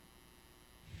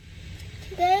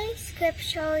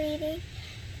scripture reading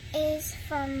is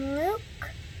from Luke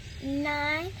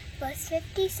 9, verse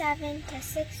 57 to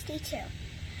 62.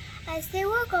 As they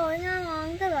were going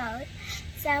along the road,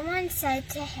 someone said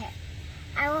to him,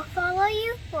 "I will follow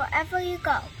you wherever you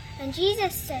go." And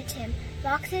Jesus said to him,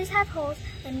 "Foxes have holes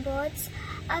and birds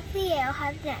of the air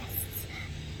have nests,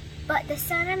 but the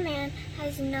Son of Man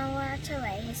has nowhere to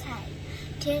lay his head."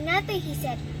 To another he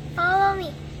said, "Follow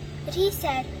me." But he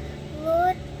said,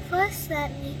 "Lord, first let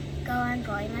me go and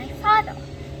bury my father."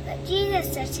 But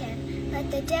Jesus said to him,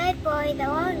 "Let the dead bury their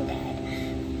own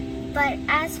dead. But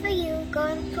as for you, go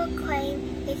and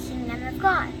proclaim the kingdom of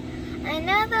God."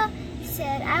 Another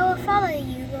said, "I will follow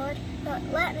you, Lord, but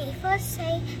let me first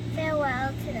say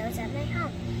farewell to those at my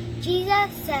home."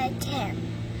 Jesus said to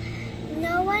him,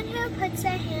 "No one who puts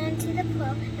their hand to the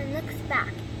plow and looks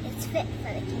back is fit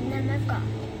for the kingdom of God."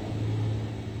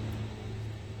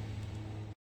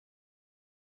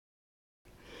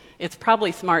 It's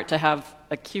probably smart to have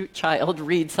a cute child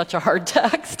read such a hard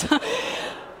text.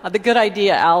 The good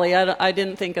idea, Allie. I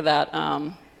didn't think of that.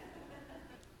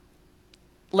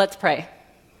 Let's pray.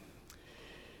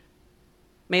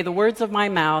 May the words of my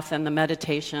mouth and the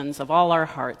meditations of all our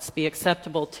hearts be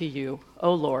acceptable to you,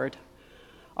 O Lord,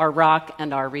 our rock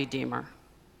and our Redeemer.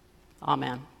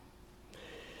 Amen.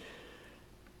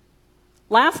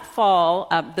 Last fall,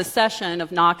 the session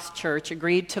of Knox Church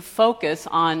agreed to focus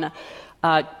on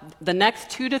the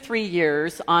next 2 to 3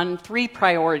 years on 3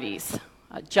 priorities: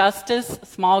 justice,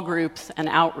 small groups, and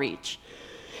outreach.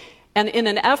 And in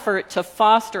an effort to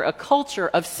foster a culture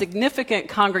of significant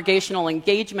congregational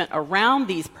engagement around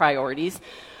these priorities,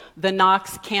 the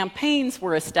Knox campaigns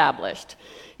were established.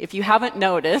 If you haven't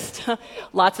noticed,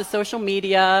 lots of social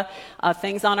media,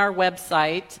 things on our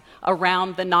website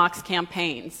around the Knox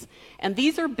campaigns. And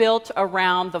these are built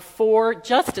around the 4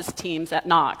 justice teams at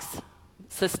Knox: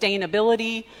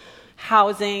 sustainability,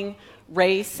 housing,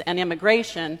 race, and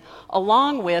immigration,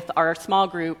 along with our small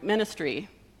group ministry.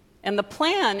 And the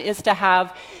plan is to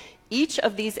have each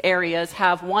of these areas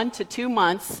have 1 to 2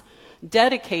 months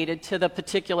dedicated to the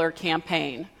particular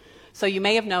campaign. So you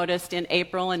may have noticed in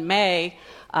April and May,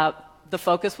 the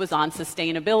focus was on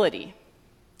sustainability.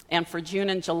 And for June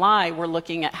and July, we're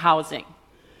looking at housing.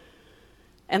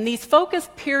 And these focus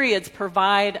periods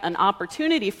provide an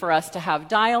opportunity for us to have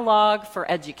dialogue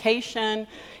for education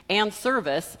and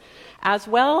service, as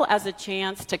well as a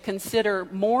chance to consider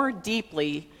more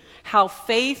deeply how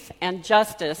faith and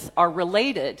justice are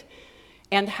related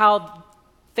and how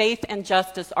faith and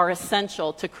justice are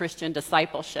essential to Christian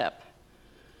discipleship.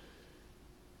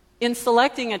 In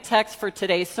selecting a text for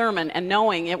today's sermon and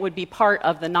knowing it would be part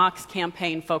of the Knox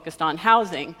campaign focused on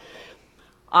housing,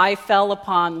 I fell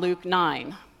upon Luke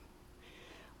 9,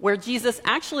 where Jesus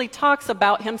actually talks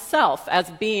about himself as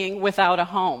being without a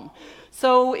home.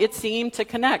 So it seemed to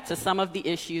connect to some of the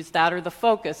issues that are the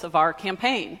focus of our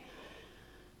campaign.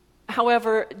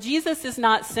 However, Jesus is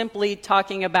not simply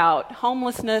talking about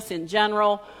homelessness in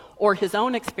general or his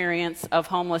own experience of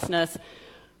homelessness,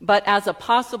 but as a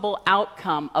possible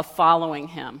outcome of following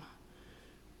him,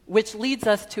 which leads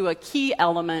us to a key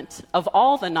element of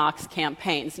all the Knox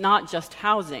campaigns, not just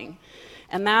housing,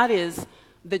 and that is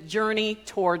the journey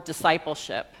toward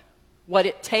discipleship, what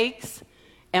it takes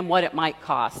and what it might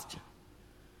cost.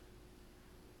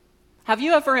 Have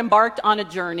you ever embarked on a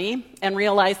journey and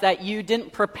realized that you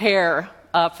didn't prepare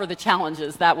for the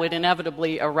challenges that would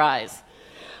inevitably arise?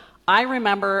 I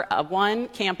remember one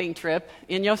camping trip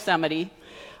in Yosemite.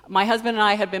 My husband and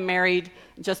I had been married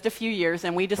just a few years,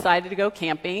 and we decided to go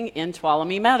camping in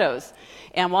Tuolumne Meadows.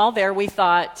 And while there, we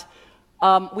thought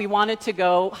we wanted to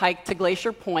go hike to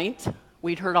Glacier Point.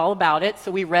 We'd heard all about it,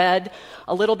 so we read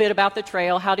a little bit about the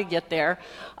trail, how to get there.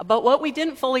 But what we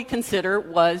didn't fully consider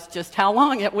was just how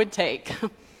long it would take.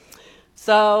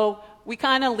 So we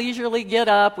kind of leisurely get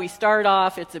up, we start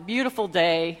off, it's a beautiful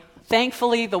day.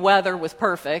 Thankfully, the weather was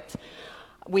perfect.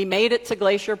 We made it to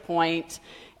Glacier Point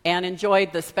and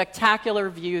enjoyed the spectacular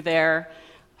view there,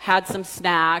 had some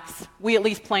snacks. We at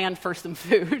least planned for some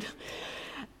food.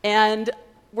 And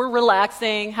we're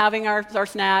relaxing, having our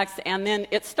snacks, and then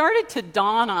it started to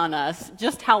dawn on us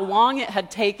just how long it had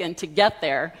taken to get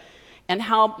there and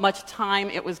how much time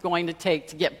it was going to take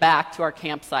to get back to our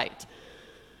campsite.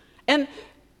 And,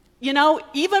 you know,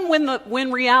 even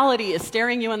when reality is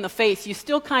staring you in the face, you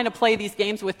still kind of play these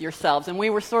games with yourselves. And we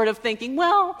were sort of thinking,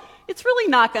 well, it's really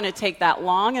not going to take that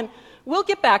long, and we'll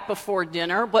get back before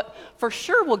dinner, but for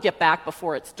sure we'll get back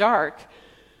before it's dark.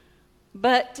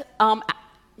 But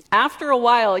after a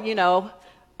while,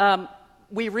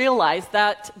 we realized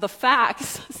that the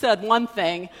facts said one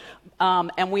thing,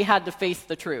 and we had to face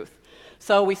the truth.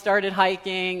 So we started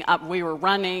hiking, we were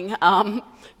running,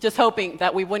 just hoping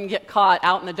that we wouldn't get caught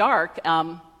out in the dark,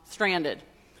 stranded.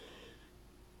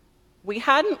 We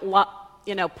hadn't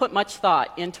put much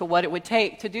thought into what it would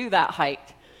take to do that hike.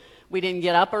 We didn't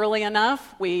get up early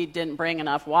enough. We didn't bring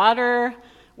enough water.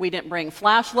 We didn't bring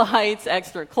flashlights,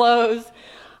 extra clothes.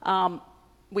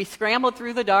 We scrambled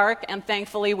through the dark, and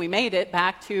thankfully we made it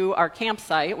back to our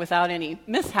campsite without any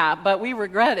mishap, but we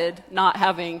regretted not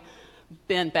having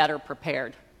been better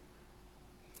prepared.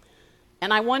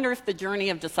 And I wonder if the journey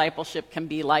of discipleship can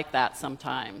be like that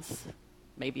sometimes,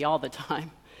 maybe all the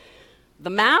time. The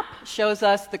map shows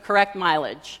us the correct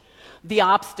mileage, the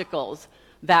obstacles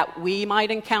that we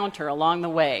might encounter along the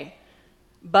way,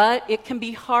 but it can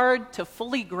be hard to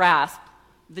fully grasp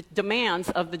the demands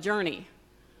of the journey.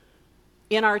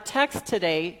 In our text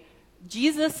today,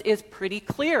 Jesus is pretty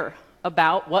clear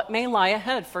about what may lie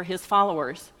ahead for his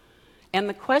followers, and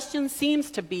the question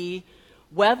seems to be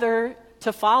whether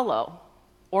to follow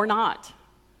or not.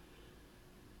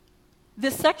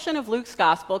 This section of Luke's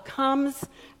gospel comes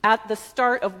at the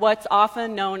start of what's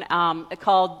often known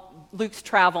called Luke's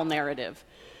travel narrative.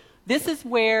 This is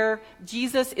where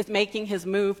Jesus is making his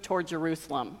move toward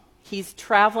Jerusalem. He's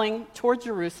traveling toward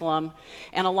Jerusalem,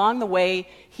 and along the way,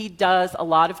 he does a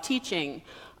lot of teaching,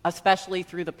 especially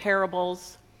through the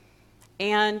parables.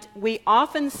 And we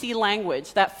often see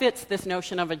language that fits this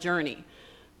notion of a journey.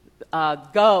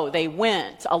 Go, they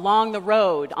went, along the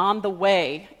road, on the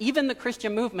way. Even the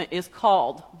Christian movement is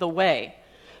called the way.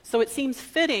 So it seems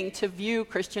fitting to view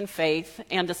Christian faith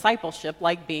and discipleship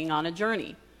like being on a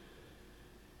journey.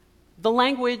 The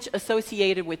language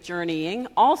associated with journeying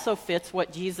also fits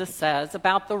what Jesus says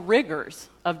about the rigors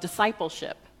of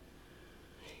discipleship.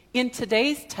 In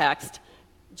today's text,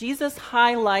 Jesus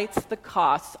highlights the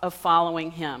costs of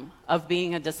following him, of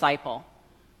being a disciple.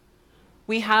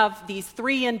 We have these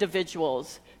three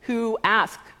individuals who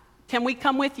ask, can we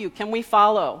come with you? Can we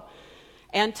follow?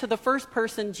 And to the first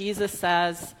person, Jesus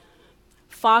says,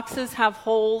 foxes have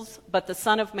holes, but the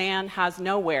Son of Man has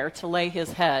nowhere to lay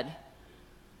his head.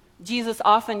 Jesus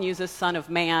often uses Son of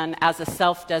Man as a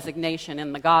self-designation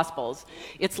in the Gospels.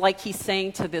 It's like he's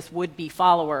saying to this would-be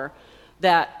follower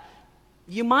that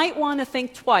you might want to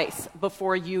think twice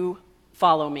before you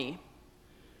follow me.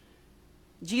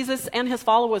 Jesus and his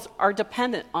followers are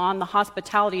dependent on the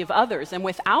hospitality of others, and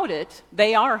without it,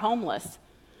 they are homeless.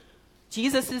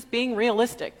 Jesus is being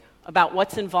realistic about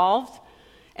what's involved,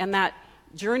 and that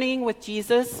journeying with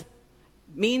Jesus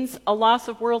means a loss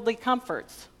of worldly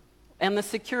comforts and the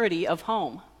security of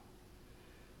home.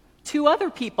 Two other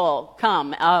people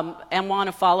come and want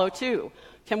to follow too.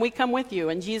 Can we come with you?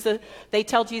 And they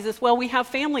tell Jesus, well, we have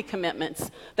family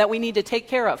commitments that we need to take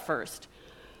care of first.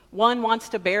 One wants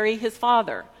to bury his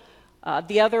father.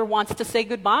 The other wants to say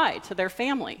goodbye to their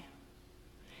family.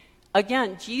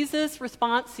 Again, Jesus'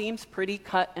 response seems pretty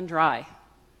cut and dry.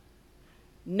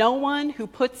 No one who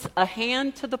puts a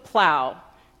hand to the plow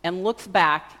and looks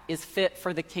back is fit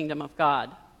for the kingdom of God.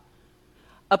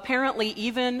 Apparently,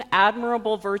 even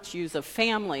admirable virtues of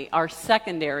family are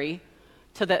secondary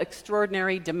to the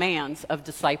extraordinary demands of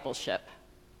discipleship.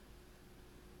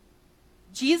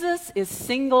 Jesus is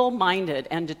single-minded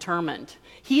and determined.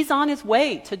 He's on his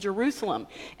way to Jerusalem,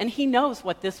 and he knows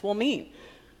what this will mean.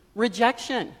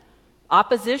 Rejection,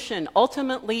 opposition,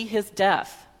 ultimately his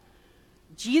death.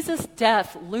 Jesus'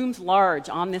 death looms large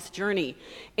on this journey,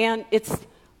 and it's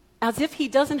as if he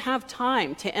doesn't have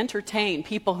time to entertain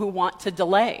people who want to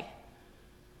delay.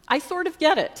 I sort of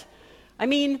get it. I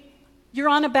mean, you're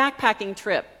on a backpacking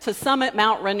trip to summit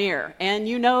Mount Rainier, and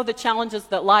you know the challenges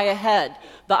that lie ahead,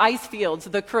 the ice fields,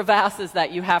 the crevasses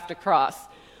that you have to cross,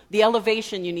 the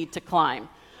elevation you need to climb.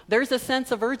 There's a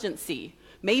sense of urgency,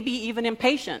 maybe even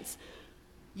impatience.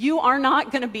 You are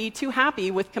not going to be too happy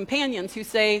with companions who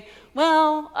say,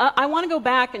 well, I want to go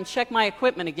back and check my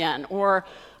equipment again, or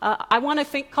I want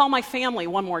to call my family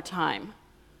one more time.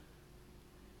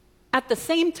 At the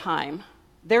same time,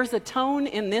 there's a tone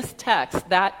in this text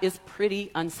that is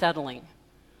pretty unsettling.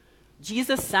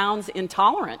 Jesus sounds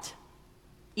intolerant,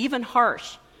 even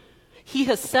harsh. He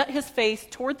has set his face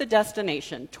toward the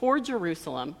destination, toward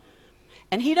Jerusalem,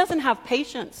 and he doesn't have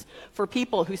patience for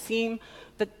people who seem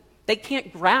that they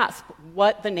can't grasp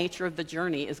what the nature of the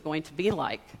journey is going to be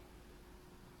like.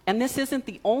 And this isn't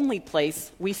the only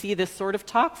place we see this sort of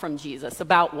talk from Jesus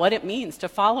about what it means to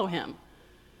follow him.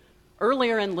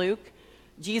 Earlier in Luke,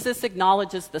 Jesus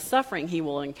acknowledges the suffering he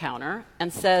will encounter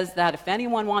and says that if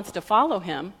anyone wants to follow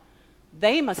him,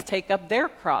 they must take up their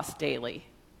cross daily.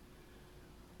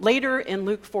 Later in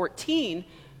Luke 14,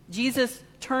 Jesus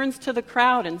turns to the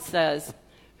crowd and says,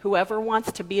 whoever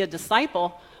wants to be a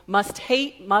disciple must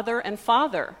hate mother and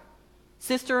father,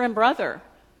 sister and brother,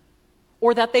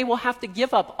 or that they will have to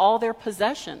give up all their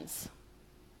possessions.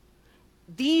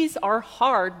 These are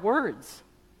hard words.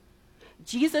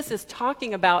 Jesus is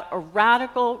talking about a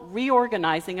radical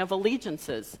reorganizing of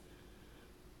allegiances.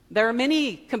 There are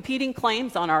many competing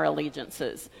claims on our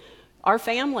allegiances. Our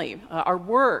family, our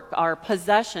work, our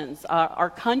possessions, our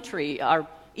country,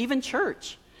 even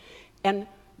church. And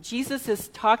Jesus is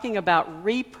talking about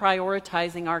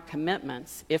reprioritizing our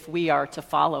commitments if we are to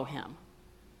follow him.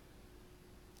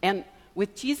 And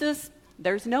with Jesus,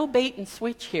 there's no bait and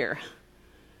switch here.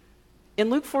 In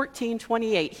Luke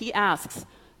 14:28, he asks,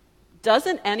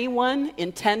 doesn't anyone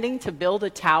intending to build a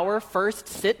tower first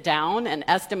sit down and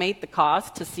estimate the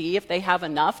cost to see if they have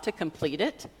enough to complete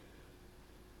it?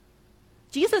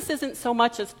 Jesus isn't so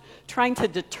much as trying to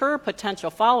deter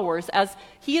potential followers as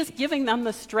he is giving them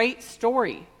the straight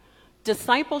story.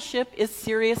 Discipleship is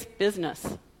serious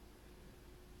business.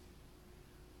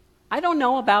 I don't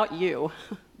know about you,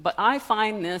 but I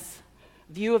find this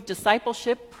view of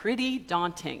discipleship pretty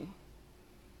daunting.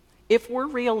 If we're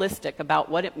realistic about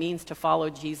what it means to follow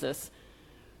Jesus,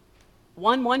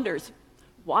 one wonders,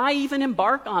 why even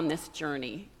embark on this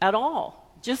journey at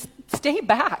all? Just stay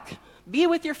back. Be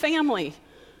with your family.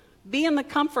 Be in the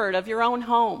comfort of your own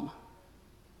home.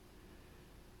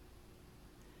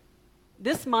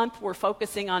 This month, we're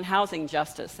focusing on housing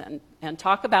justice and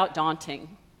talk about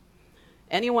daunting.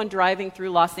 Anyone driving through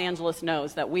Los Angeles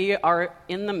knows that we are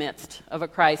in the midst of a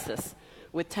crisis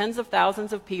with tens of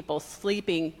thousands of people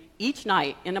sleeping each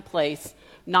night in a place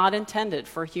not intended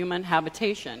for human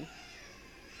habitation.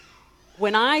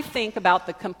 When I think about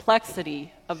the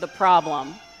complexity of the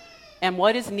problem and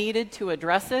what is needed to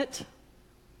address it,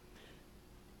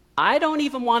 I don't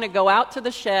even want to go out to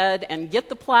the shed and get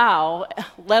the plow,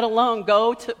 let alone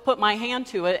go to put my hand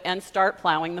to it and start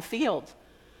plowing the field.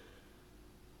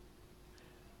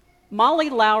 Molly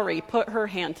Lowry put her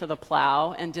hand to the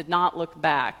plow and did not look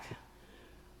back.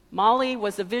 Molly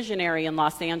was a visionary in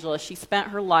Los Angeles. She spent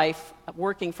her life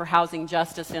working for housing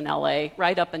justice in LA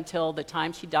right up until the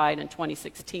time she died in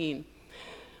 2016.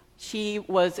 She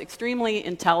was extremely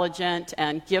intelligent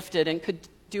and gifted and could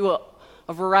do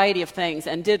a variety of things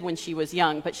and did when she was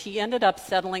young, but she ended up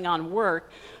settling on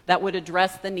work that would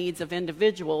address the needs of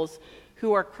individuals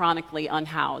who are chronically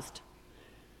unhoused.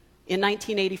 In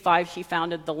 1985, she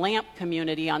founded the LAMP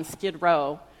community on Skid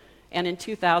Row, and in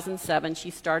 2007,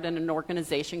 she started an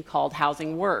organization called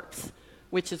Housing Works,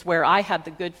 which is where I had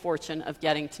the good fortune of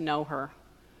getting to know her.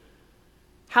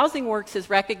 Housing Works is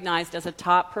recognized as a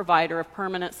top provider of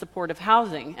permanent supportive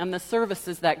housing and the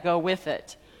services that go with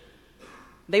it.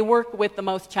 They work with the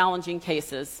most challenging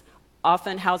cases,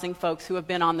 often housing folks who have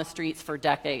been on the streets for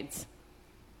decades.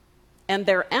 And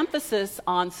their emphasis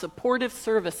on supportive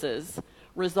services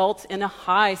results in a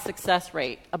high success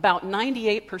rate. About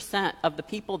 98% of the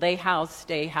people they house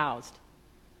stay housed.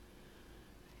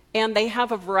 And they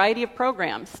have a variety of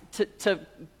programs to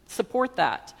support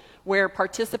that, where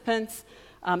participants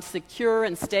secure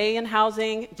and stay in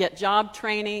housing, get job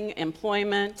training,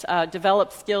 employment,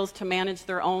 develop skills to manage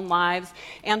their own lives,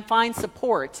 and find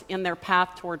support in their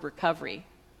path toward recovery.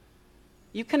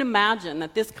 You can imagine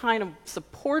that this kind of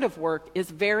supportive work is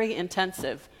very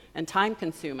intensive and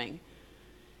time-consuming.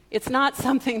 It's not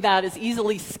something that is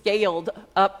easily scaled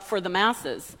up for the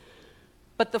masses.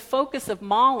 But the focus of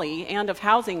Molly and of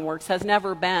Housing Works has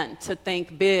never been to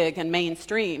think big and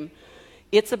mainstream.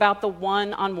 It's about the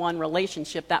one-on-one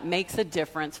relationship that makes a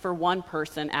difference for one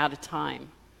person at a time.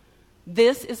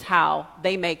 This is how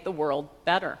they make the world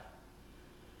better.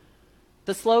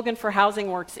 The slogan for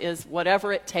Housing Works is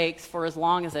whatever it takes for as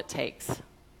long as it takes.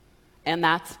 And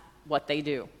that's what they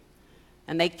do.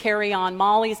 And they carry on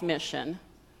Molly's mission.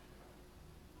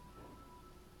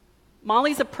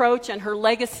 Molly's approach and her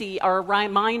legacy are a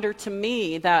reminder to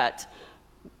me that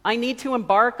I need to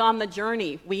embark on the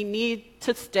journey. We need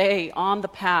to stay on the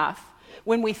path.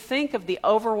 When we think of the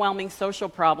overwhelming social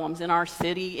problems in our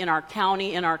city, in our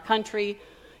county, in our country,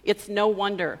 it's no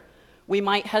wonder we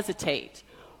might hesitate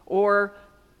or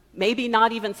maybe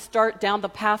not even start down the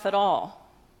path at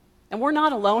all. And we're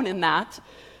not alone in that.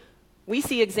 We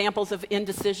see examples of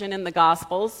indecision in the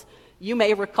Gospels. You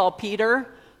may recall Peter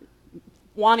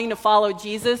wanting to follow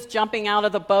Jesus, jumping out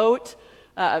of the boat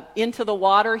into the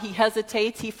water. He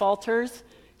hesitates, he falters.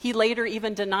 He later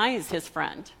even denies his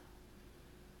friend.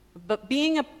 But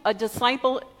being a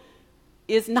disciple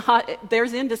is not,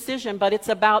 there's indecision, but it's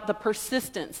about the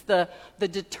persistence, the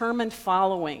determined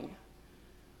following.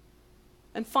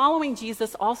 And following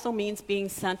Jesus also means being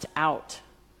sent out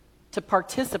to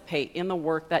participate in the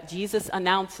work that Jesus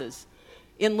announces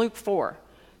in Luke 4.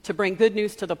 to bring good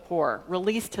news to the poor,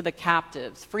 release to the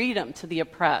captives, freedom to the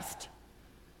oppressed.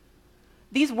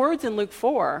 These words in Luke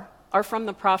 4 are from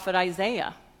the prophet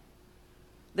Isaiah.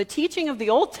 The teaching of the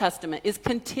Old Testament is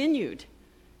continued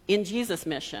in Jesus'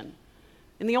 mission.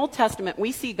 In the Old Testament,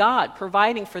 we see God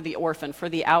providing for the orphan, for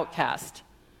the outcast.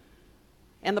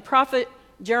 And the prophet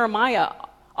Jeremiah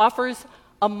offers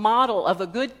a model of a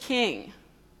good king.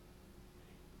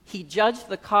 He judged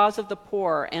the cause of the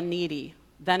poor and needy.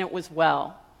 Then it was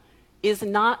well. Is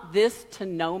not this to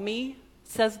know me,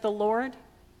 says the Lord?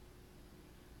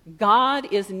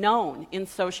 God is known in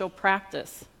social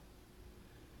practice.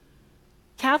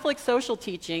 Catholic social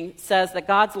teaching says that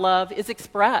God's love is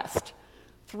expressed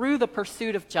through the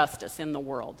pursuit of justice in the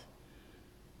world.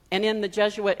 And in the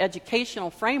Jesuit educational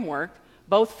framework,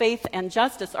 both faith and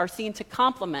justice are seen to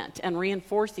complement and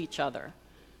reinforce each other.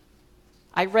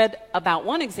 I read about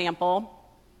one example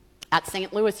at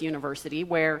St. Louis University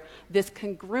where this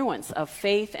congruence of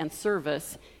faith and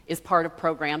service is part of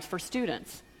programs for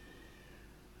students.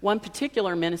 One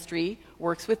particular ministry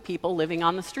works with people living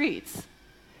on the streets.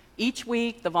 Each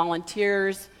week, the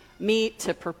volunteers meet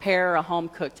to prepare a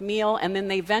home-cooked meal, and then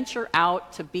they venture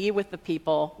out to be with the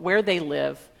people where they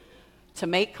live, to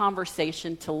make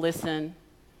conversation, to listen.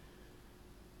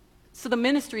 So the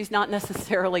ministry is not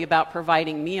necessarily about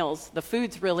providing meals. The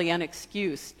food's really an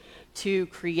excuse to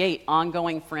create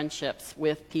ongoing friendships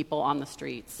with people on the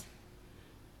streets.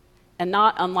 And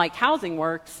not unlike housing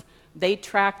works, they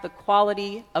track the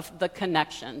quality of the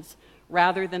connections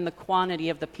rather than the quantity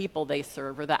of the people they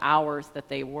serve or the hours that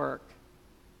they work.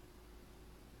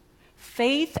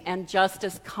 Faith and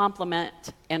justice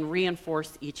complement and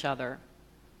reinforce each other.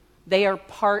 They are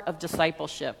part of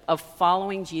discipleship, of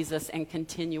following Jesus and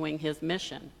continuing his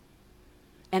mission.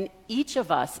 And each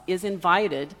of us is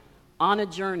invited on a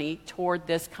journey toward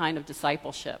this kind of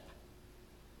discipleship.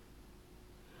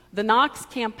 The Knox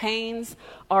campaigns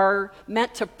are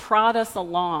meant to prod us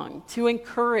along, to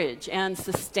encourage and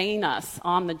sustain us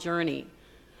on the journey.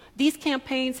 These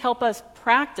campaigns help us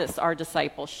practice our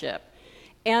discipleship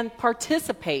and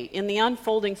participate in the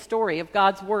unfolding story of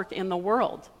God's work in the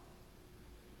world.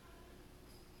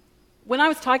 When I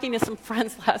was talking to some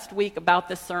friends last week about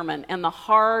this sermon and the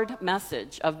hard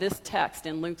message of this text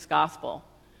in Luke's gospel,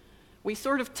 we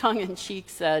sort of tongue-in-cheek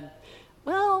said,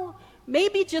 well,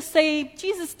 maybe just say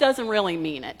Jesus doesn't really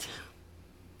mean it.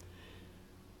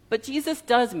 But Jesus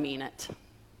does mean it.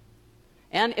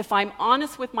 And if I'm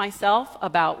honest with myself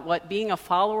about what being a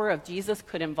follower of Jesus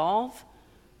could involve,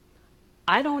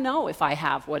 I don't know if I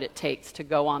have what it takes to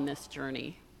go on this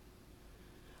journey.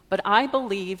 But I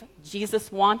believe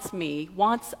Jesus wants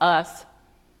us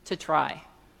to try.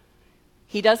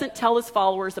 He doesn't tell his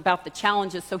followers about the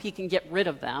challenges so he can get rid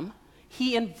of them.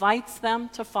 He invites them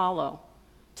to follow,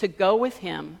 to go with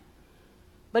him.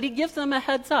 But he gives them a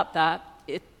heads up that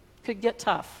it could get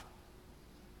tough.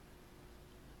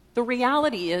 The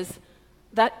reality is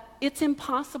that it's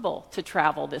impossible to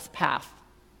travel this path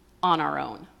on our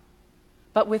own.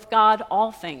 But with God,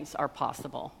 all things are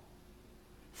possible.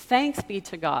 Thanks be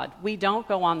to God, we don't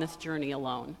go on this journey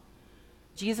alone.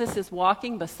 Jesus is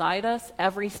walking beside us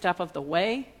every step of the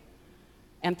way,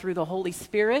 and through the Holy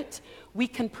Spirit, we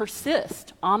can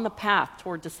persist on the path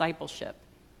toward discipleship.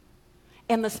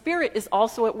 And the Spirit is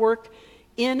also at work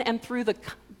in and through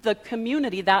the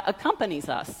community that accompanies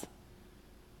us.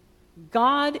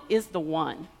 God is the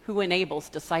one who enables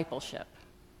discipleship.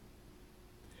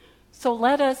 So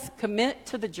let us commit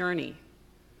to the journey.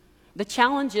 The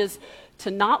challenge is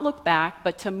to not look back,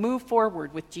 but to move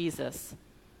forward with Jesus.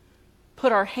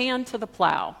 Put our hand to the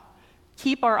plow.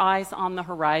 Keep our eyes on the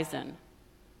horizon.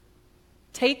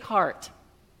 Take heart.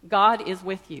 God is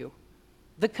with you.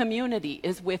 The community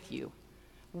is with you.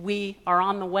 We are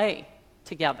on the way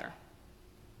together.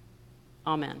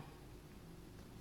 Amen.